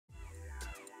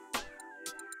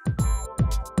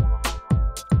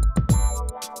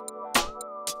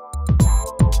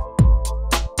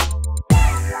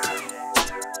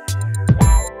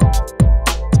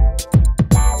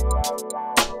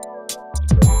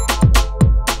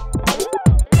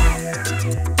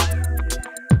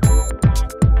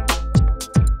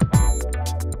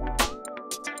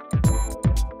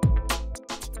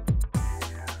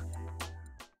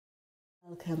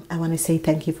say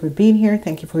thank you for being here.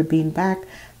 Thank you for being back.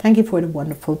 Thank you for the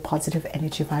wonderful positive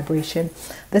energy vibration.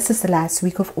 This is the last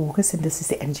week of August, and this is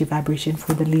the energy vibration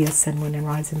for the Leo Sun, Moon, and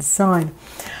Rising sign.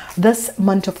 This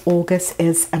month of August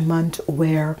is a month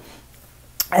where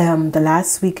the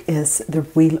last week is the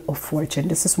Wheel of Fortune.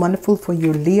 This is wonderful for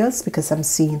you Leos, because I'm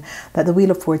seeing that the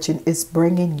Wheel of Fortune is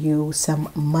bringing you some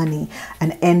money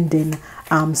and ending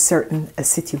certain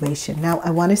situation. Now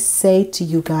I want to say to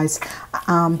you guys,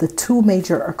 the two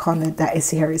major arcana that is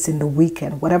here is in the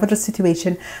weekend. Whatever the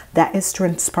situation that is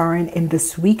transpiring in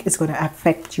this week is going to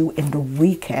affect you in the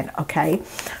weekend. Okay,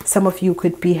 some of you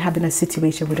could be having a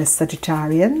situation with a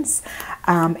Sagittarians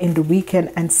in the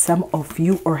weekend, and some of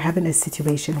you are having a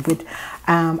situation with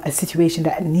a situation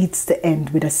that needs to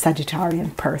end with a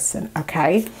Sagittarian person.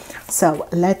 Okay, so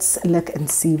let's look and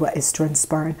see what is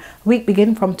transpiring. Week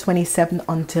begin from 27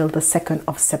 until the 2nd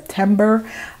of September.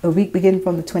 The week begin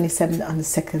from the 27th on the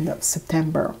 2nd of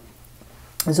September.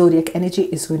 Zodiac energy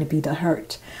is going to be the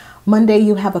hurt. Monday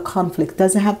you have a conflict.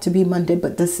 Doesn't have to be Monday,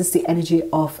 but this is the energy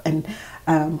of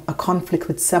a conflict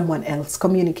with someone else.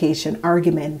 Communication,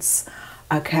 arguments.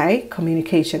 Okay,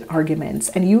 communication, arguments,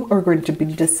 and you are going to be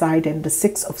deciding the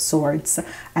Six of Swords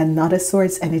and not a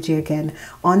Swords energy again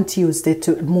on Tuesday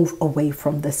to move away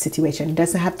from the situation. It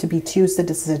doesn't have to be Tuesday.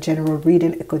 This is a general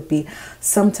reading. It could be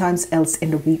sometimes else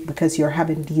in the week, because you're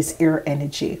having these air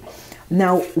energy.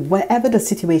 Now, whatever the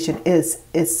situation is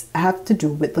have to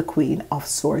do with the Queen of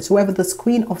Swords. Whoever this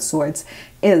Queen of Swords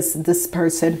is, this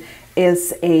person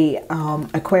is a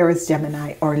Aquarius,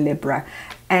 Gemini, or Libra.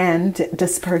 And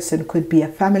this person could be a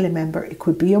family member. It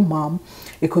could be your mom.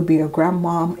 It could be your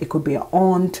grandmom. It could be your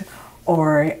aunt,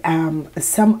 or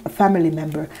some family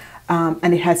member.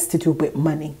 And it has to do with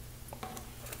money.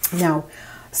 Now,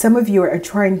 some of you are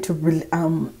trying to,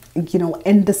 you know,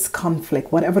 end this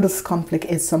conflict. Whatever this conflict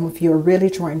is, some of you are really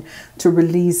trying to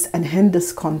release and end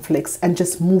this conflicts and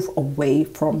just move away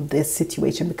from this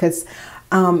situation, because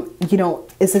you know,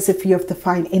 it's as if you have to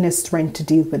find inner strength to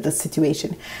deal with the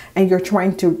situation, and you're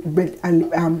trying to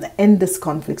end this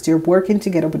conflict. You're working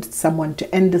together with someone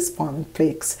to end this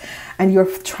conflicts, and you're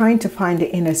trying to find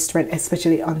the inner strength,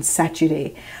 especially on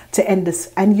Saturday, to end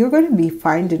this. And you're going to be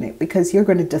finding it, because you're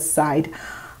going to decide,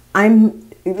 I'm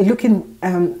looking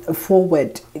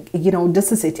forward, you know,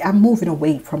 this is it. I'm moving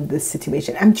away from this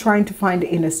situation. I'm trying to find the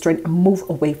inner strength and move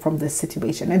away from this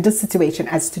situation. And this situation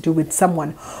has to do with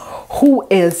someone who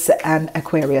is an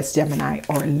Aquarius, Gemini,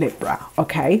 or Libra.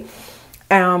 Okay,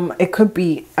 it could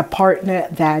be a partner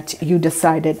that you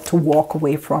decided to walk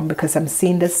away from, because I'm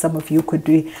seeing this. Some of you could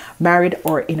be married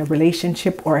or in a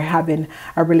relationship, or having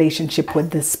a relationship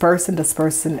with this person. This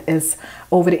person is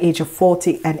over the age of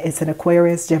 40 and it's an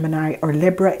Aquarius, Gemini, or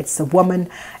Libra. It's a woman,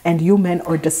 and you men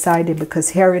are deciding, because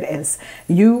here it is,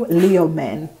 you Leo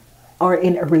men are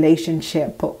in a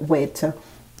relationship with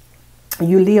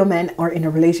you Leo men are in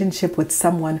a relationship with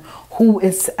someone who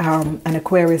is an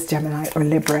Aquarius, Gemini, or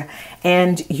Libra,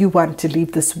 and you want to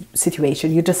leave this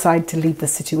situation. You decide to leave the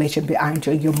situation behind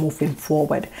you. You're moving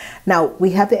forward. Now,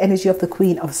 we have the energy of the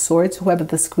Queen of Swords. Whoever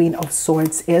this Queen of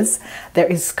Swords is, there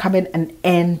is coming an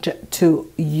end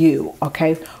to you.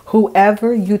 Okay,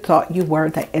 whoever you thought you were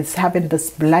that is having this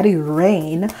bloody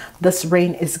rain, this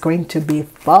rain is going to be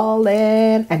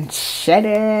falling and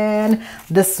shedding.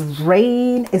 This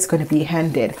rain is going to be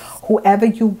handed. Whoever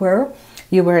you were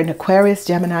an Aquarius,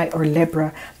 Gemini, or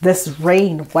Libra, this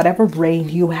rain, whatever rain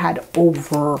you had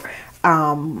over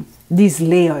these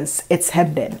layers, it's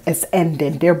ending. It's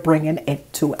ending. They're bringing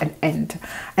it to an end.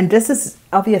 And this is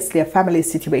obviously a family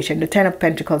situation. The Ten of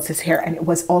Pentacles is here, and it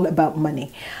was all about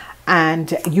money.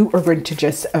 And you are going to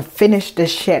just finish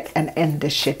this shit and end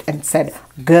this shit and said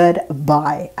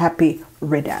goodbye. Happy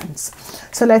riddance.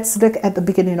 So let's look at the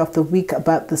beginning of the week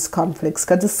about this conflicts,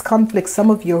 because this conflict,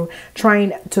 some of you are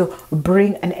trying to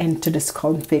bring an end to this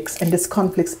conflicts, and this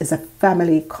conflicts is a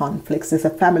family conflicts, it's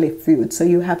a family feud. So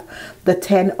you have the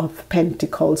Ten of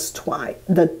Pentacles twice,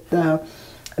 the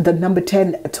number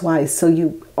 10 twice. So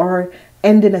you are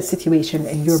ending a situation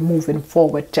and you're moving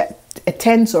forward.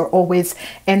 Tens are always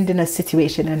ending a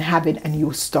situation and having a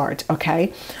new start.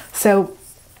 Okay, so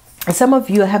some of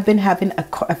you have been having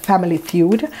a family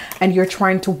feud, and you're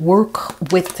trying to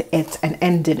work with it and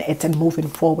ending it and moving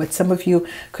forward. Some of you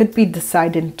could be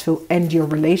deciding to end your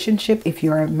relationship. If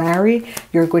you're married,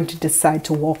 you're going to decide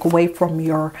to walk away from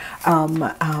your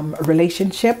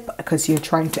relationship, because you're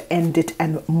trying to end it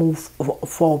and move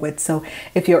forward. So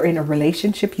if you're in a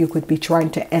relationship, you could be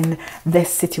trying to end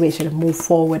this situation and move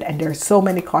forward. And there's so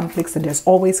many conflicts, and there's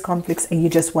always conflicts, and you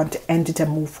just want to end it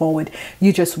and move forward.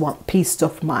 You just want peace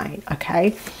of mind. sign.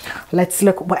 Okay, let's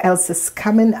look what else is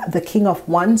coming. The King of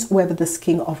Wands, whoever this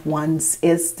King of Wands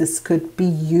is, this could be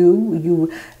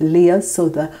you Leo. So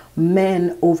the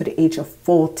men over the age of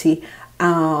 40,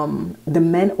 the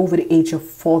men over the age of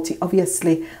 40,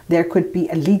 obviously there could be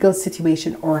a legal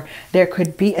situation, or there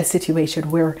could be a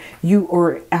situation where you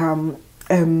are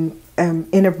in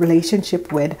a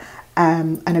relationship with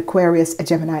an Aquarius, a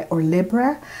Gemini, or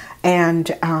Libra, and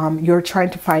you're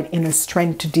trying to find inner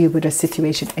strength to deal with a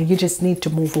situation, and you just need to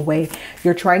move away.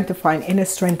 You're trying to find inner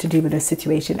strength to deal with a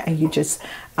situation, and you just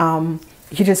want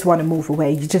to move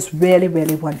away. You just really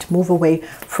want to move away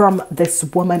from this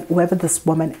woman, whoever this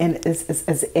woman is,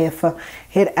 as if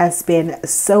it has been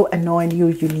so annoying you.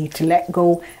 You need to let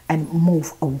go and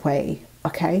move away.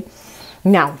 Okay,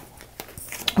 now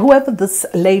whoever this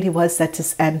lady was that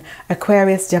is an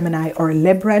Aquarius, Gemini, or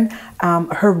Libran,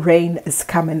 her reign is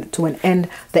coming to an end.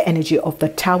 The energy of the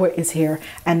Tower is here,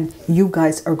 and you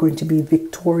guys are going to be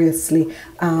victoriously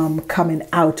coming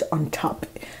out on top.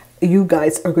 You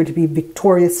guys are going to be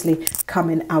victoriously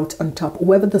coming out on top.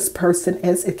 Whoever this person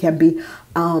is, it can be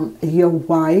your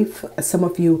wife. Some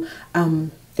of you,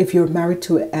 if you're married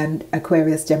to an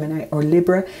Aquarius, Gemini, or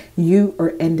Libra, you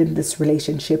are ending this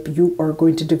relationship. You are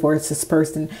going to divorce this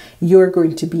person. You're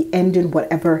going to be ending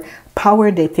whatever power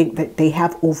they think that they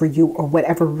have over you, or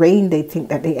whatever reign they think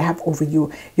that they have over you.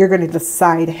 You're going to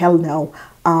decide, hell no,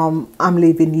 I'm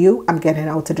leaving you. I'm getting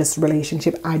out of this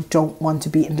relationship. I don't want to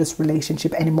be in this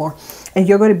relationship anymore. And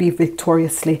you're going to be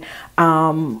victoriously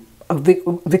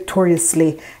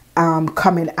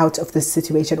coming out of this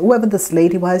situation. Whoever this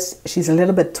lady was, she's a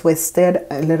little bit twisted,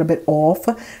 a little bit off.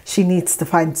 She needs to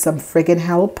find some friggin'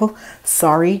 help.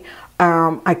 Sorry,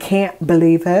 I can't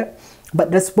believe it,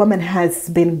 but this woman has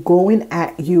been going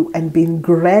at you and been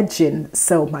grudging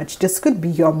so much. This could be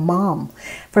your mom.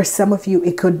 For some of you,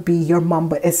 it could be your mom,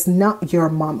 but it's not your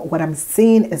mom. What I'm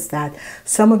seeing is that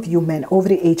some of you men over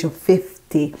the age of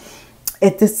 50,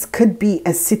 this could be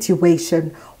a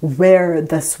situation where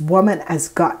this woman has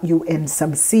got you in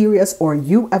some serious, or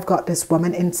you have got this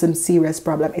woman in some serious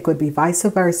problem. It could be vice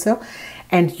versa.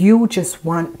 And you just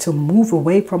want to move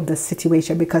away from the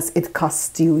situation because it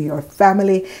costs you your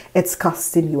family. It's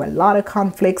costing you a lot of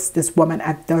conflicts. This woman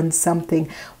had done something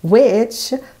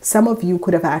which some of you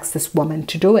could have asked this woman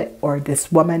to do it, or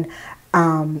this woman,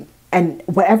 and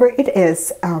whatever it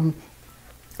is,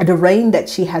 the reign that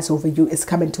she has over you is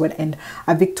coming to an end.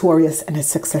 A victorious and a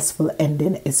successful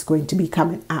ending is going to be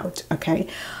coming out. Okay,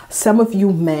 some of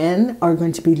you men are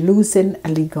going to be losing a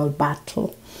legal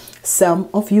battle. Some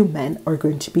of you men are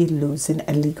going to be losing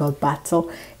a legal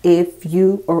battle. If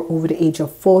you are over the age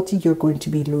of 40, you're going to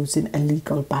be losing a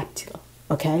legal battle.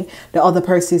 Okay, the other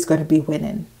person is going to be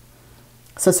winning.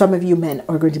 So some of you men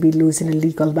are going to be losing a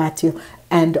legal battle,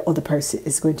 and the other person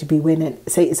is going to be winning.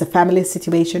 Say it's a family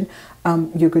situation,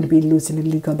 you're going to be losing a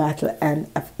legal battle, and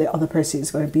the other person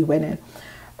is going to be winning.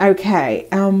 Okay,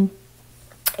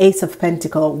 Ace of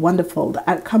Pentacle, wonderful. The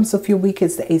outcomes of your week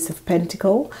is the Ace of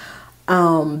Pentacle.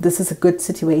 This is a good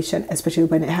situation, especially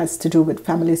when it has to do with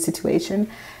family situation.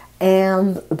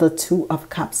 And the Two of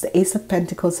Cups, the Ace of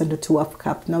Pentacles and the Two of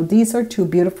Cups. Now, these are two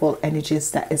beautiful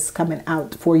energies that is coming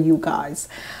out for you guys,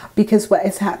 because what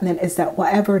is happening is that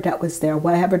whatever that was there,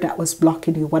 whatever that was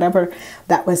blocking you, whatever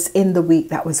that was in the week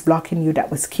that was blocking you, that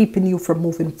was keeping you from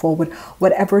moving forward,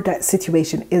 whatever that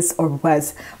situation is or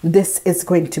was, this is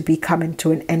going to be coming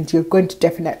to an end. You're going to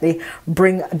definitely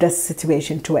bring this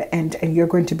situation to an end, and you're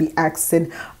going to be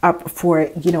asking up for,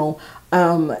 you know,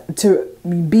 to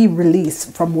be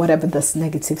released from whatever this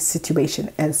negative situation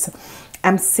is.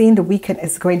 I'm seeing the weekend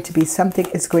is going to be, something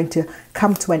is going to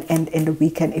come to an end in the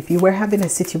weekend. If you were having a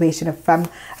situation,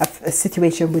 a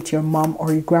situation with your mom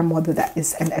or your grandmother that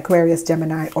is an Aquarius,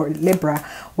 Gemini, or Libra,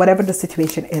 whatever the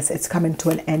situation is, it's coming to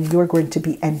an end. You're going to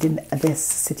be ending this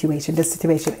situation. This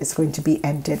situation is going to be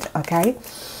ended. Okay.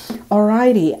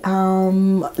 Alrighty,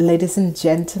 ladies and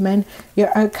gentlemen,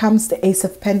 here comes the Ace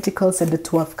of Pentacles and the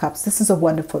Two of Cups. This is a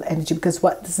wonderful energy, because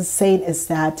what this is saying is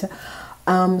that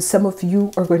some of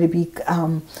you are going to be,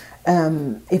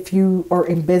 if you are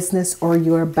in business or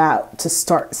you're about to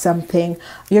start something,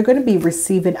 you're going to be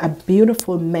receiving a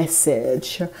beautiful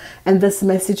message. And this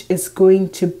message is going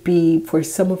to be, for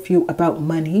some of you, about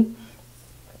money.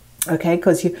 Okay,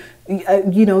 because you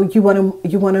know, you want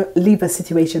to leave a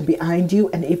situation behind you,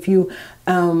 and if you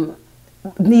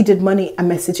needed money, a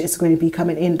message is going to be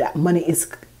coming in that money is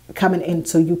coming in,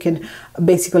 so you can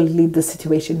basically leave the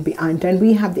situation behind. And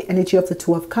we have the energy of the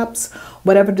Two of Cups.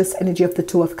 Whatever this energy of the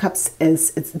Two of Cups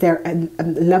is, it's there, and a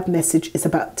love message is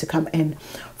about to come in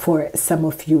for some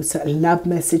of you. So a love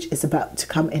message is about to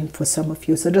come in for some of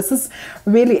you. So this is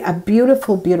really a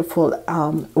beautiful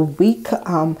week.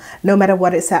 No matter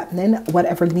what is happening,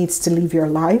 whatever needs to leave your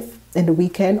life in the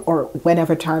weekend or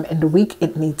whenever time in the week,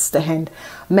 it needs to end.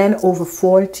 Men over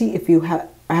 40, if you have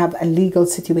a legal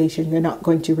situation, you're not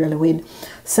going to really win.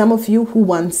 Some of you who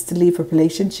wants to leave a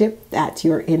relationship that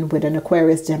you're in with an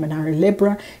Aquarius, Gemini, or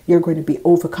Libra, you're going to be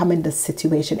overcoming this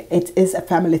situation. It is a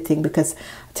family thing, because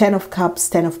 10 of Cups,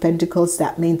 10 of Pentacles,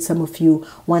 that means some of you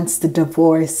wants to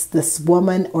divorce this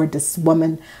woman or this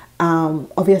woman.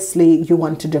 Obviously you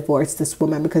want to divorce this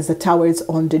woman because the Tower is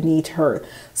underneath her.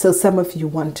 So some of you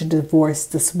want to divorce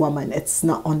this woman. It's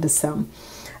not on the sum.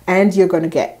 And you're going to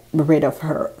get rid of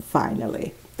her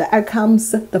finally. There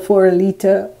comes the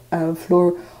Florina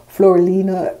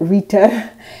Rita,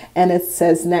 and it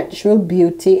says natural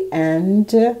beauty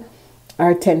and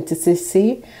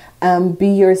authenticity. Be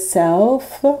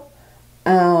yourself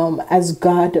as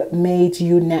God made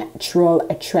you, natural,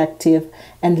 attractive,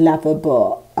 and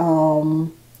lovable,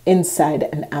 inside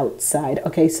and outside.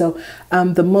 Okay, so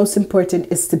the most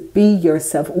important is to be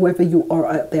yourself. Whoever you are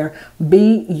out there,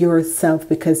 be yourself,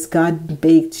 because God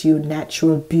baked you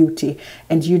natural beauty,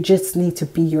 and you just need to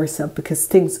be yourself, because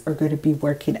things are going to be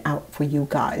working out for you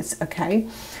guys. Okay,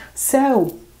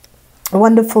 so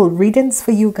wonderful readings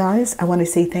for you guys. I want to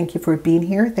say thank you for being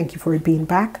here. Thank you for being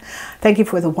back. Thank you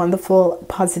for the wonderful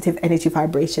positive energy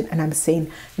vibration, and I'm saying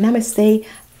namaste.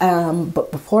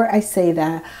 But before I say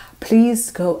that,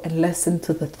 please go and listen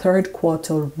to the third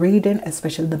quarter reading,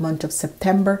 especially the month of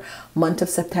September. Month of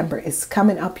September is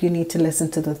coming up. You need to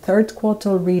listen to the third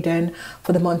quarter reading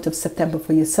for the month of September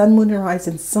for your Sun, Moon, and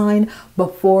Rising sign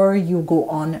before you go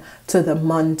on to the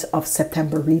month of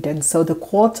September reading. So the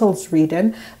quarters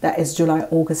reading, that is July,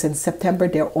 August, and September,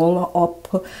 they're all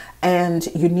up, and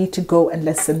you need to go and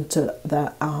listen to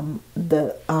the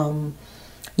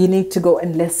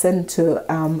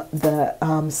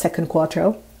second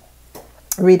quarter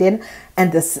reading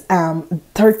and this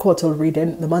third quarter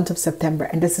reading, the month of September,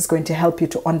 and this is going to help you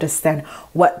to understand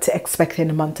what to expect in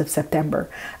the month of September.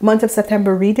 Month of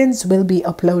September readings will be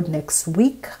uploaded next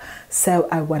week, so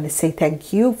I want to say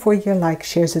thank you for your likes,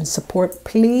 shares, and support.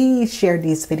 Please share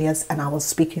these videos, and I will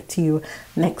speak to you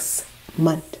next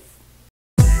month.